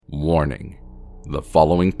Warning: the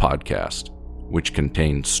following podcast, which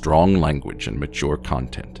contains strong language and mature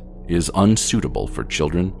content, is unsuitable for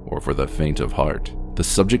children or for the faint of heart. The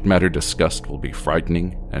subject matter discussed will be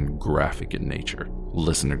frightening and graphic in nature.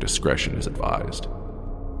 Listener discretion is advised.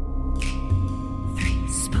 Three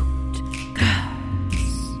spooked girls.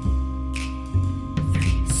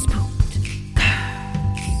 Three spooked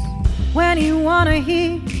girls. When you wanna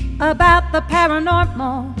hear about the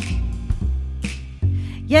paranormal,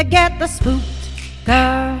 you get the spooked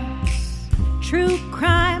girls. True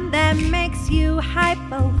crime that makes you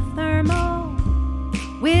hypothermal.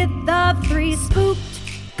 With the three spooked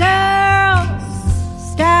girls.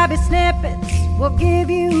 Stabby snippets will give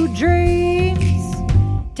you dreams.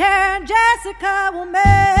 Tara and Jessica will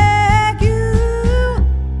make you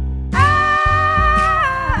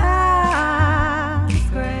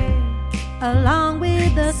scream along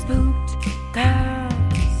with the spooked girls.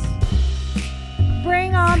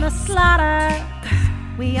 Bring on the slaughter.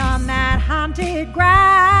 We on that haunted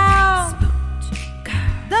ground. Spooked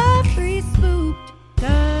girls. The three spooked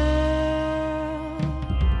girls.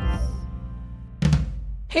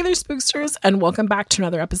 Hey there, Spooksters, and welcome back to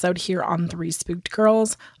another episode here on Three Spooked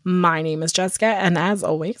Girls. My name is Jessica, and as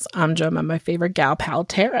always, I'm joined by my favorite gal pal,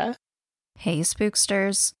 Tara. Hey,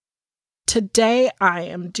 Spooksters. Today, I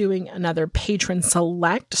am doing another patron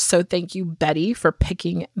select, so thank you, Betty, for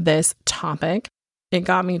picking this topic. It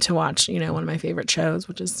got me to watch, one of my favorite shows,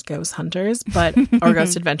 which is Ghost Adventures.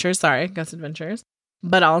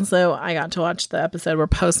 But also, I got to watch the episode where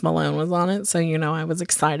Post Malone was on it, so I was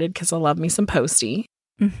excited because I love me some Posty.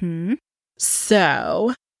 Mm-hmm.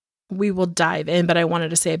 So we will dive in, but I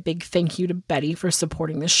wanted to say a big thank you to Betty for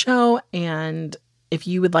supporting the show. And if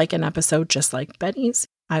you would like an episode just like Betty's,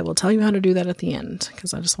 I will tell you how to do that at the end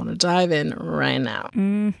because I just want to dive in right now.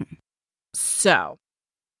 Mm-hmm. So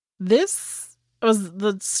the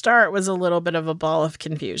start was a little bit of a ball of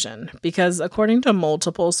confusion because according to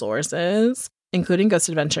multiple sources, including Ghost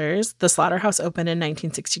Adventures, the Slaughterhouse opened in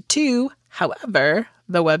 1962. However,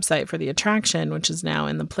 the website for the attraction, which is now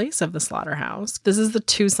in the place of the Slaughterhouse, this is the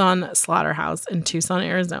Tucson Slaughterhouse in Tucson,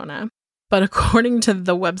 Arizona. But according to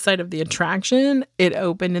the website of the attraction, it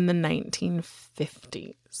opened in the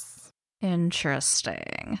 1950s.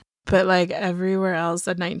 Interesting. But everywhere else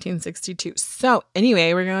said 1962. So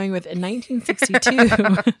anyway, we're going with in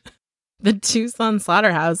 1962, the Tucson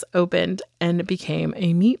Slaughterhouse opened and it became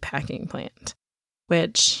a meatpacking plant.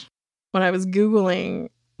 Which, when I was Googling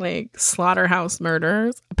slaughterhouse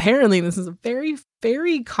murders, apparently this is a very,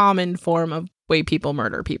 very common form of way people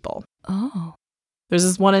murder people. Oh. There's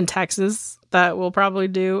this one in Texas that we'll probably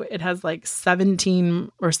do. It has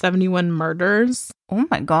 17 or 71 murders. Oh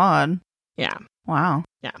my God. Yeah. Wow.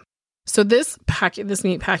 Yeah. So this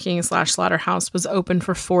meatpacking / slaughterhouse was open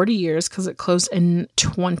for 40 years because it closed in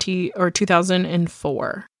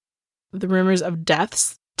 2004. The rumors of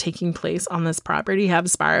deaths taking place on this property have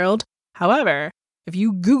spiraled. However, if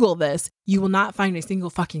you Google this, you will not find a single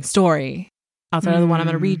fucking story outside of the one I'm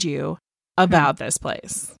going to read you about this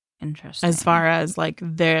place. Interesting. As far as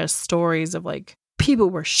their stories of people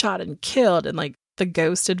were shot and killed and the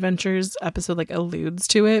Ghost Adventures episode alludes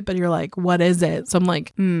to it, but you're like, what is it? So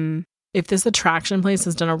I'm if this attraction place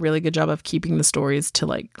has done a really good job of keeping the stories to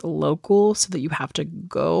local so that you have to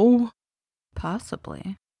go.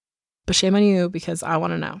 Possibly. But shame on you because I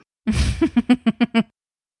want to know.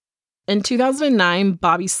 In 2009,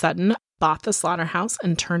 Bobby Sutton bought the Slaughterhouse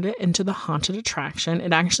and turned it into the haunted attraction.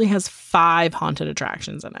 It actually has 5 haunted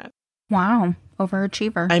attractions in it. Wow.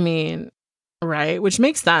 Overachiever. I mean, right? Which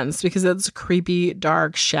makes sense because it's creepy,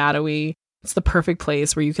 dark, shadowy. It's the perfect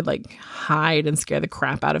place where you could hide and scare the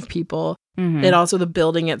crap out of people. Mm-hmm. It also, the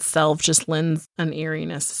building itself just lends an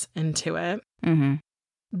eeriness into it. Mm-hmm.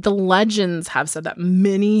 The legends have said that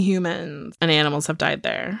many humans and animals have died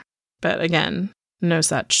there. But again, no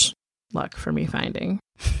such luck for me finding.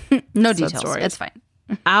 No details. Stories. It's fine.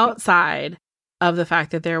 Outside of the fact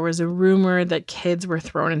that there was a rumor that kids were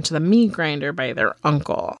thrown into the meat grinder by their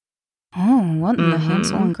uncle. Oh, what in the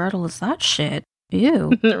Hansel and Gretel is that shit?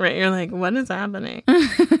 Ew. Right, you're like, what is happening?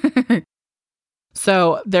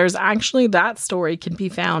 So there's actually, that story can be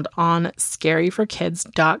found on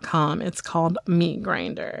scaryforkids.com. It's called Meat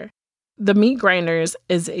Grinder. The Meat Grinders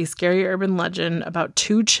is a scary urban legend about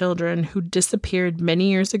 2 children who disappeared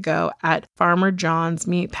many years ago at Farmer John's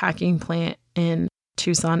meat packing plant in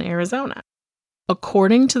Tucson, Arizona.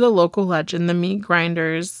 According to the local legend, the meat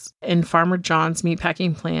grinders in Farmer John's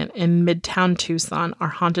meatpacking plant in Midtown Tucson are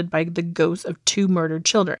haunted by the ghosts of 2 murdered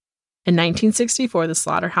children. In 1964, the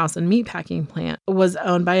slaughterhouse and meatpacking plant was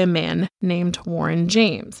owned by a man named Warren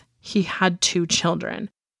James. He had 2 children,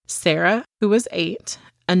 Sarah, who was 8,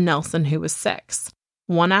 and Nelson, who was 6.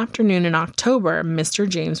 One afternoon in October, Mr.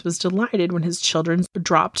 James was delighted when his children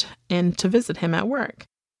dropped in to visit him at work.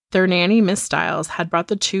 Their nanny, Miss Stiles, had brought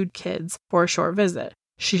the 2 kids for a short visit.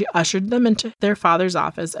 She ushered them into their father's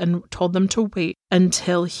office and told them to wait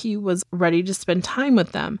until he was ready to spend time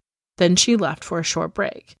with them. Then she left for a short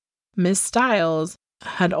break. Miss Stiles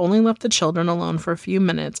had only left the children alone for a few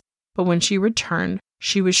minutes, but when she returned,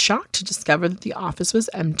 she was shocked to discover that the office was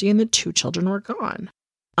empty and the 2 children were gone.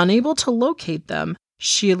 Unable to locate them,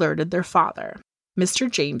 she alerted their father. Mr.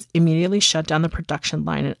 James immediately shut down the production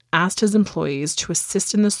line and asked his employees to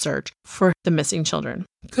assist in the search for the missing children.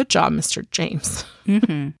 Good job, Mr. James.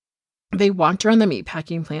 Mm-hmm. They walked around the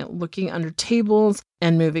meatpacking plant looking under tables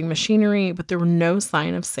and moving machinery, but there were no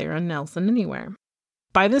sign of Sarah and Nelson anywhere.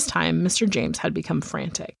 By this time, Mr. James had become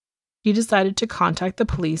frantic. He decided to contact the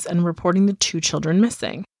police and reporting the 2 children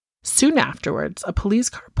missing. Soon afterwards, a police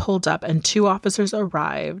car pulled up and 2 officers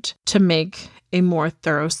arrived to make a more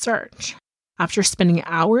thorough search. After spending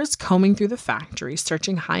hours combing through the factory,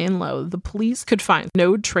 searching high and low, the police could find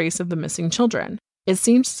no trace of the missing children. It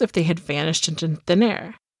seemed as if they had vanished into thin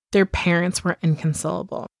air. Their parents were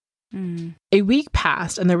inconsolable. A week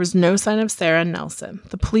passed and there was no sign of Sarah and Nelson.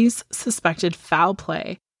 The police suspected foul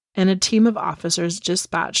play, and a team of officers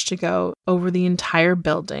dispatched to go over the entire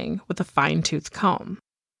building with a fine-tooth comb.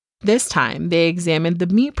 This time, they examined the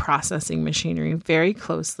meat processing machinery very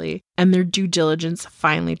closely, and their due diligence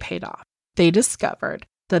finally paid off. They discovered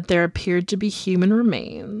that there appeared to be human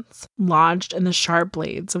remains lodged in the sharp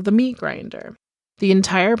blades of the meat grinder. The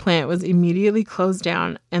entire plant was immediately closed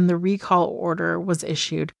down, and the recall order was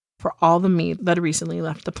issued for all the meat that had recently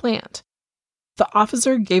left the plant. The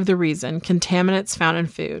officer gave the reason: contaminants found in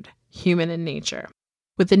food, human in nature.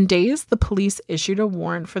 Within days, the police issued a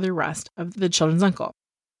warrant for the arrest of the children's uncle.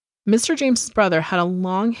 Mr. James's brother had a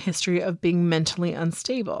long history of being mentally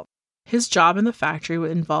unstable. His job in the factory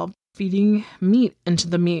would involve feeding meat into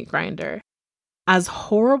the meat grinder. As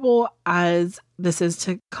horrible as this is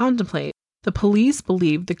to contemplate, the police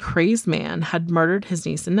believed the crazed man had murdered his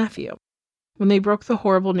niece and nephew. When they broke the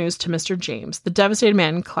horrible news to Mr. James, the devastated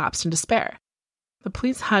man collapsed in despair. The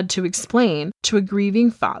police had to explain to a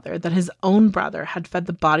grieving father that his own brother had fed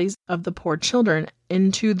the bodies of the poor children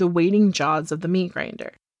into the waiting jaws of the meat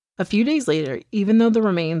grinder. A few days later, even though the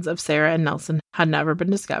remains of Sarah and Nelson had never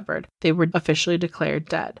been discovered, they were officially declared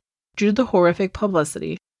dead. Due to the horrific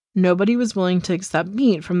publicity, nobody was willing to accept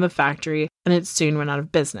meat from the factory, and it soon went out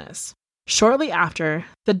of business. Shortly after,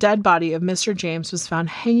 the dead body of Mr. James was found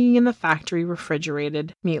hanging in the factory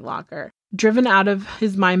refrigerated meat locker. Driven out of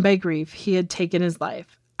his mind by grief, he had taken his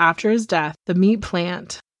life. After his death, the meat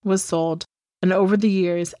plant was sold, and over the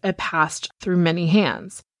years, it passed through many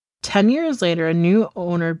hands. 10 years later, a new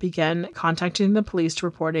owner began contacting the police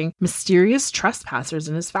reporting mysterious trespassers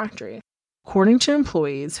in his factory. According to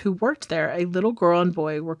employees who worked there, a little girl and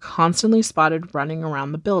boy were constantly spotted running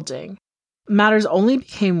around the building. Matters only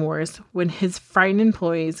became worse when his frightened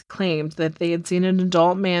employees claimed that they had seen an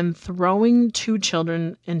adult man throwing 2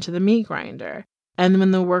 children into the meat grinder. And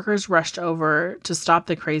when the workers rushed over to stop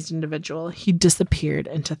the crazed individual, he disappeared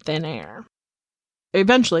into thin air.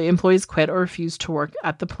 Eventually, employees quit or refused to work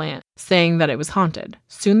at the plant, saying that it was haunted.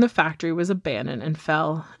 Soon the factory was abandoned and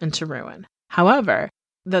fell into ruin. However,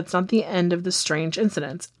 that's not the end of the strange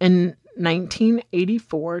incidents. In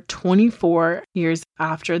 1984, 24 years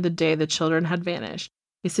after the day the children had vanished,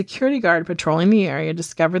 a security guard patrolling the area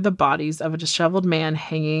discovered the bodies of a disheveled man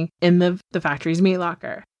hanging in the factory's meat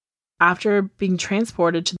locker. After being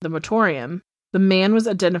transported to the moratorium, the man was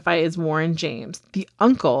identified as Warren James, the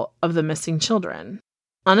uncle of the missing children.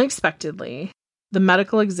 Unexpectedly, the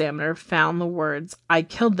medical examiner found the words, "I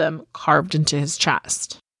killed them," carved into his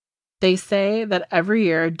chest. They say that every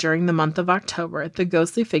year during the month of October, the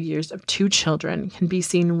ghostly figures of 2 children can be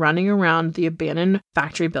seen running around the abandoned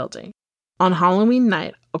factory building. On Halloween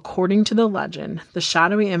night, according to the legend, the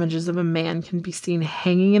shadowy images of a man can be seen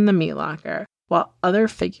hanging in the meat locker, while other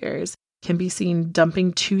figures can be seen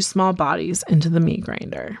dumping 2 small bodies into the meat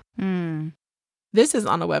grinder. This is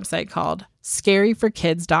on a website called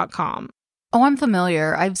scaryforkids.com. Oh, I'm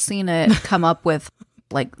familiar. I've seen it come up with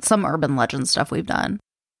like some urban legend stuff we've done.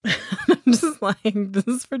 I'm just like, this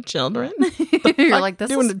is for children? You're like, this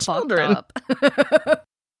doing is to children up.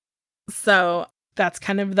 So that's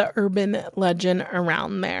kind of the urban legend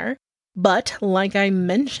around there. But like I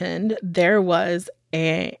mentioned, there was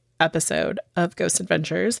a episode of Ghost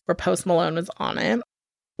Adventures where Post Malone was on it,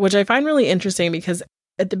 which I find really interesting because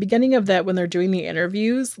at the beginning of that, when they're doing the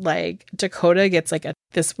interviews, like Dakota gets like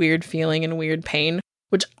this weird feeling and weird pain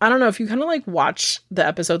which I don't know if you kind of like watch the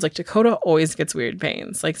episodes, like Dakota always gets weird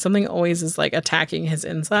pains. Like something always is like attacking his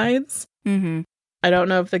insides. Mm-hmm. I don't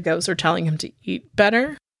know if the ghosts are telling him to eat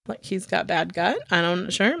better. Like he's got bad gut. I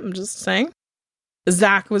don't sure. I'm just saying.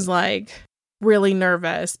 Zach was like really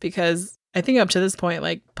nervous because I think up to this point,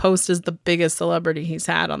 like Post is the biggest celebrity he's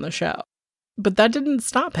had on the show. But that didn't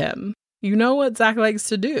stop him. You know what Zach likes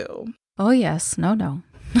to do. Oh, yes. No.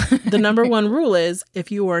 The number one rule is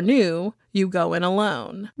if you are new, you go in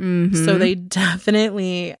alone. Mm-hmm. So they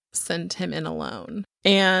definitely sent him in alone.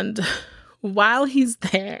 And while he's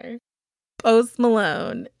there, Post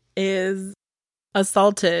Malone is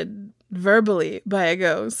assaulted verbally by a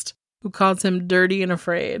ghost who calls him dirty and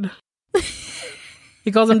afraid.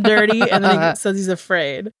 He calls him dirty and then he says he's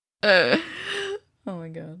afraid. Oh my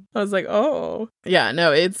God. I was like, oh. Yeah,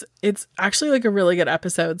 no, it's actually like a really good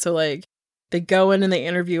episode. So like they go in and they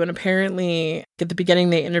interview, and apparently at the beginning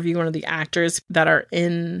they interview one of the actors that are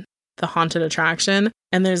in the haunted attraction.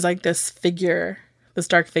 And there's like this figure, this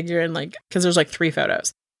dark figure, and like, because there's like 3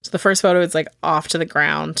 photos. So the first photo is like off to the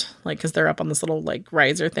ground, like because they're up on this little like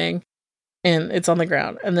riser thing and it's on the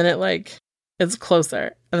ground. And then it's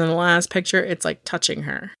closer. And then the last picture, it's like touching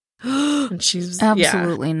her. And she's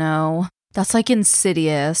absolutely no. That's like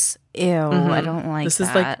Insidious. Ew, Mm-hmm. I don't like this that.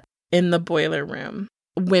 Is like in the boiler room.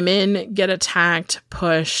 Women get attacked,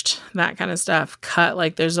 pushed, that kind of stuff. Cut.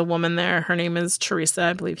 Like there's a woman there. Her name is Teresa.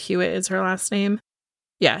 I believe Hewitt is her last name.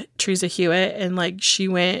 Yeah, Teresa Hewitt. And like she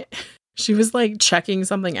was like checking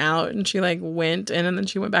something out and she like went in and then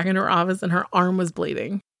she went back into her office and her arm was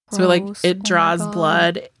bleeding. Gross. So like it draws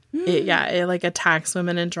blood. Mm. It like attacks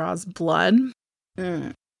women and draws blood.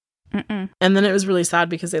 Mm. And then it was really sad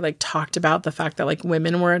because they like talked about the fact that like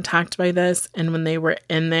women were attacked by this. And when they were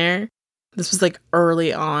in there, this was like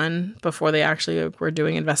early on before they actually were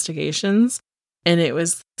doing investigations. And it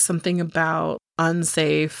was something about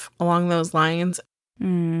unsafe along those lines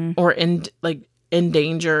or in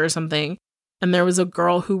danger or something. And there was a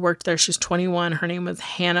girl who worked there. She's 21. Her name was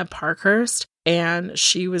Hannah Parkhurst. And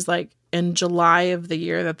she was like in July of the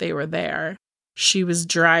year that they were there, she was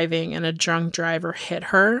driving and a drunk driver hit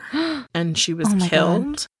her and she was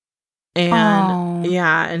killed. God. And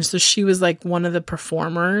yeah, and so she was like one of the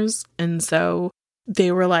performers. And so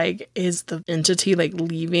they were like, is the entity like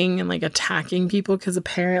leaving and like attacking people? Because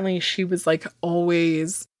apparently she was like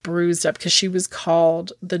always bruised up because she was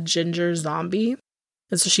called the ginger zombie.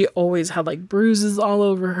 And so she always had like bruises all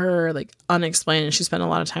over her, like unexplained. And she spent a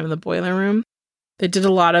lot of time in the boiler room. They did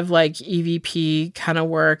a lot of like EVP kind of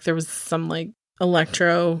work. There was some like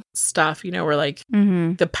electro stuff, you know, where like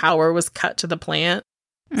the power was cut to the plant.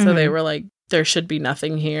 So they were like, there should be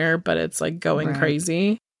nothing here, but it's like going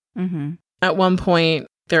crazy. At one point,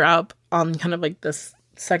 they're up on kind of like this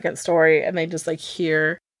second story and they just like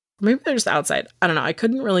hear, maybe they're just outside. I don't know. I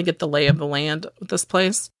couldn't really get the lay of the land with this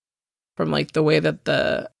place from like the way that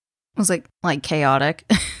it was like chaotic.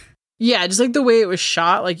 Yeah, just like the way it was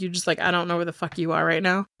shot. Like you just like, I don't know where the fuck you are right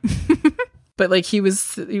now. But like he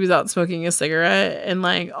was out smoking a cigarette and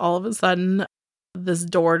like all of a sudden this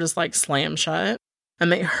door just like slammed shut.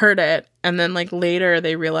 And they heard it. And then like later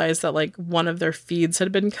they realized that like one of their feeds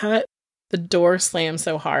had been cut. The door slammed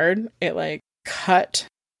so hard, it like cut.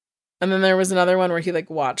 And then there was another one where he like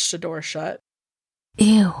watched a door shut.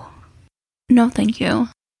 Ew. No, thank you.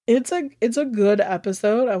 It's a good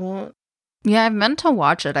episode. Yeah, I've meant to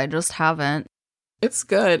watch it. I just haven't. It's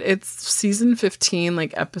good. It's season 15,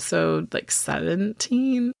 like episode like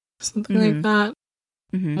 17, something like that.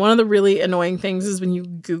 One of the really annoying things is when you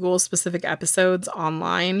Google specific episodes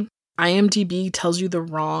online, IMDb tells you the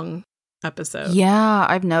wrong episode. Yeah,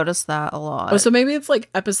 I've noticed that a lot. Oh, so maybe it's like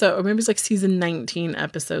episode, or maybe it's like season 19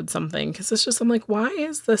 episode something. Because it's just, I'm like, why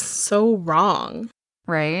is this so wrong?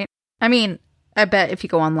 Right? I mean, I bet if you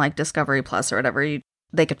go on like Discovery Plus or whatever,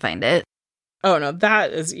 they could find it. Oh, no,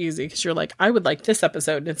 that is easy. Because you're like, I would like this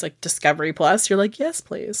episode. And it's like Discovery Plus. You're like, yes,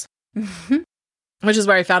 please. Which is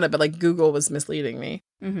where I found it, but like Google was misleading me.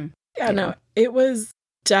 Yeah, no, it was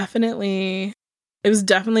definitely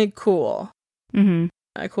cool.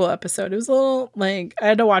 A cool episode. It was a little like, I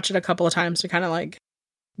had to watch it a couple of times to kind of like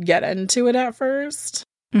get into it at first.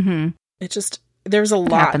 It just, there was a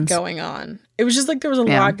lot going on. It was just like there was a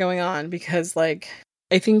lot going on because like,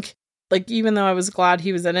 I think like even though I was glad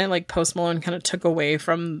he was in it, like Post Malone kind of took away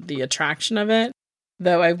from the attraction of it.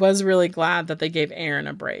 Though I was really glad that they gave Aaron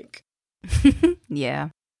a break. Yeah.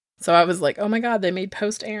 So I was like, oh my God, they made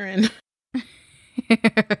Post Aaron.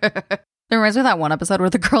 It reminds me of that one episode where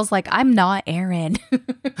the girl's like, I'm not Aaron.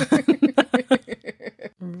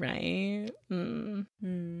 Right.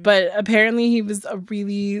 But apparently he was a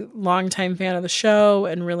really longtime fan of the show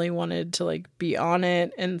and really wanted to like be on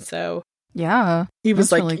it. And so Yeah. he was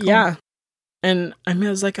that's like, really cool. yeah. And I mean,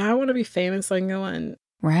 I was like, I want to be famous so I can go on.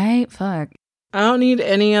 Right? Fuck. I don't need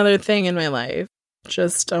any other thing in my life.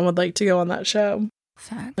 Just I would like to go on that show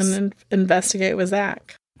Facts. and then investigate with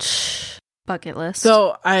Zach. Bucket list.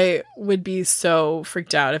 So I would be so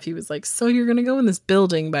freaked out if he was like, so you're going to go in this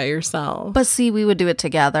building by yourself. But see, we would do it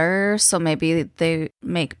together, so maybe they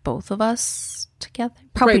make both of us together.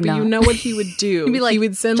 Probably right, not. but you know what he would do? He'd be like, he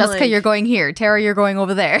would send Jessica, you're going here. Tara, you're going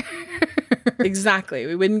over there. Exactly.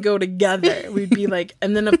 We wouldn't go together. We'd be like,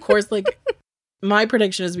 and then of course, like, my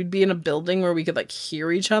prediction is we'd be in a building where we could like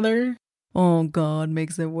hear each other. Oh God,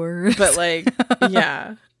 makes it worse. But like,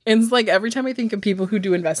 yeah. And it's like every time I think of people who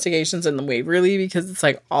do investigations in the Waverly, because it's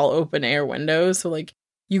like all open air windows. So like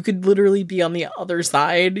you could literally be on the other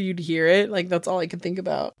side. You'd hear it. Like that's all I could think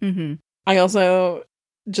about. Mm-hmm. I also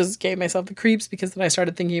just gave myself the creeps because then I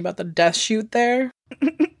started thinking about the death chute there.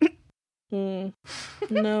 No,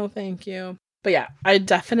 thank you. But yeah, I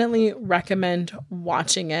definitely recommend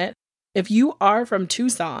watching it. If you are from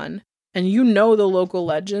Tucson and you know the local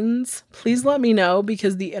legends, please let me know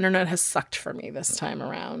because the internet has sucked for me this time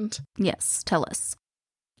around. Yes, tell us.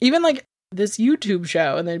 Even like this YouTube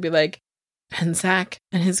show, and they'd be like, and Zach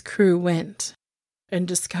and his crew went and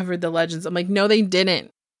discovered the legends. I'm like, no, they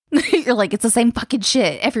didn't. You're like, it's the same fucking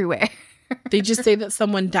shit everywhere. They just say that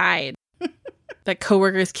someone died, that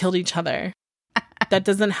coworkers killed each other. That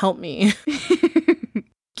doesn't help me.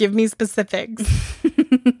 Give me specifics.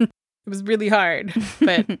 It was really hard,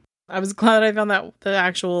 but I was glad I found that the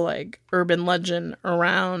actual like urban legend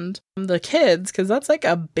around the kids, because that's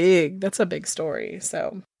a big story.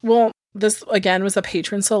 So, well, this again was a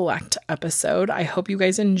patron select episode. I hope you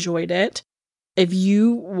guys enjoyed it. If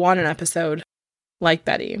you want an episode like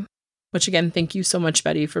Betty, which again, thank you so much,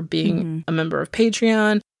 Betty, for being a member of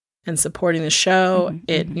Patreon and supporting the show.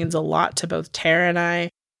 It means a lot to both Tara and I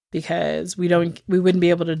because we wouldn't be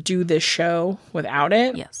able to do this show without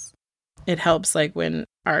it. Yes. It helps like when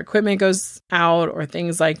our equipment goes out or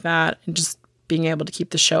things like that, and just being able to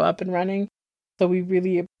keep the show up and running. So we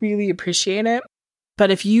really, really appreciate it.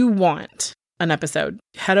 But if you want an episode,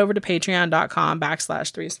 head over to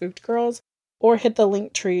patreon.com/3spookedgirls or hit the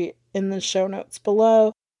link tree in the show notes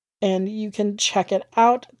below and you can check it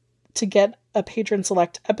out to get a patron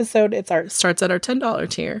select episode. It starts at our $10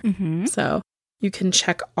 tier. So you can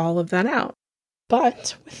check all of that out.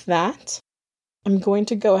 But with that, I'm going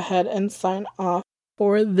to go ahead and sign off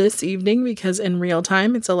for this evening because in real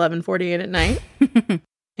time, it's 11:48 at night.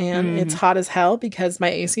 And it's hot as hell because my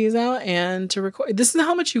AC is out. And to record, this is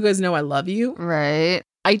how much you guys know I love you. Right.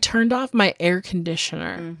 I turned off my air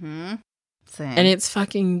conditioner. Same. And it's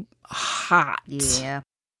fucking hot. Yeah.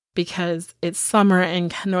 Because it's summer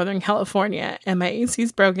in Northern California and my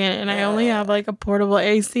AC's broken and I only have like a portable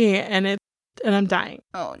AC and I'm dying.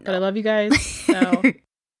 Oh no. But I love you guys. So I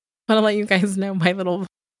want to let you guys know my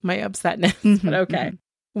upsetness. But okay.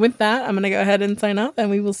 With that, I'm going to go ahead and sign off and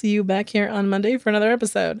we will see you back here on Monday for another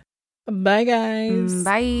episode. Bye guys.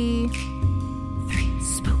 Bye.